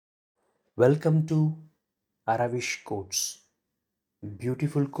Welcome to Aravish Quotes,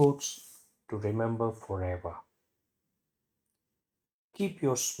 beautiful quotes to remember forever. Keep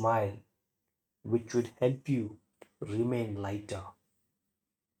your smile, which would help you remain lighter.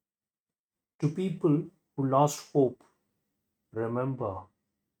 To people who lost hope, remember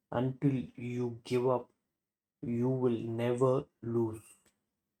until you give up, you will never lose.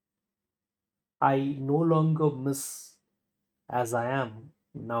 I no longer miss as I am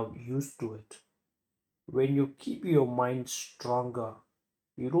now used to it. When you keep your mind stronger,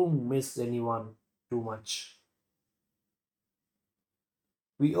 you don't miss anyone too much.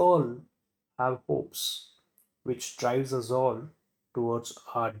 We all have hopes, which drives us all towards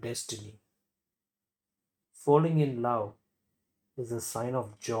our destiny. Falling in love is a sign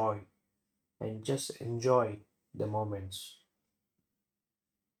of joy and just enjoy the moments.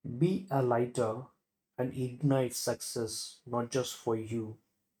 Be a lighter and ignite success not just for you,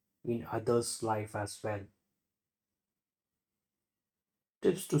 in others' life as well.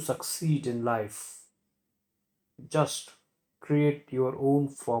 Tips to succeed in life: just create your own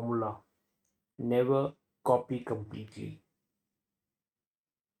formula, never copy completely.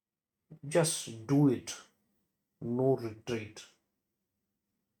 Just do it, no retreat.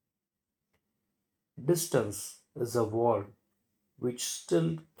 Distance is a wall which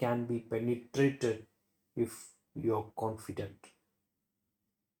still can be penetrated if you're confident.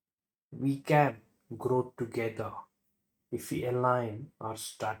 We can grow together if we align our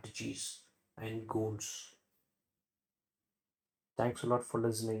strategies and goals. Thanks a lot for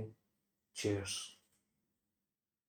listening. Cheers.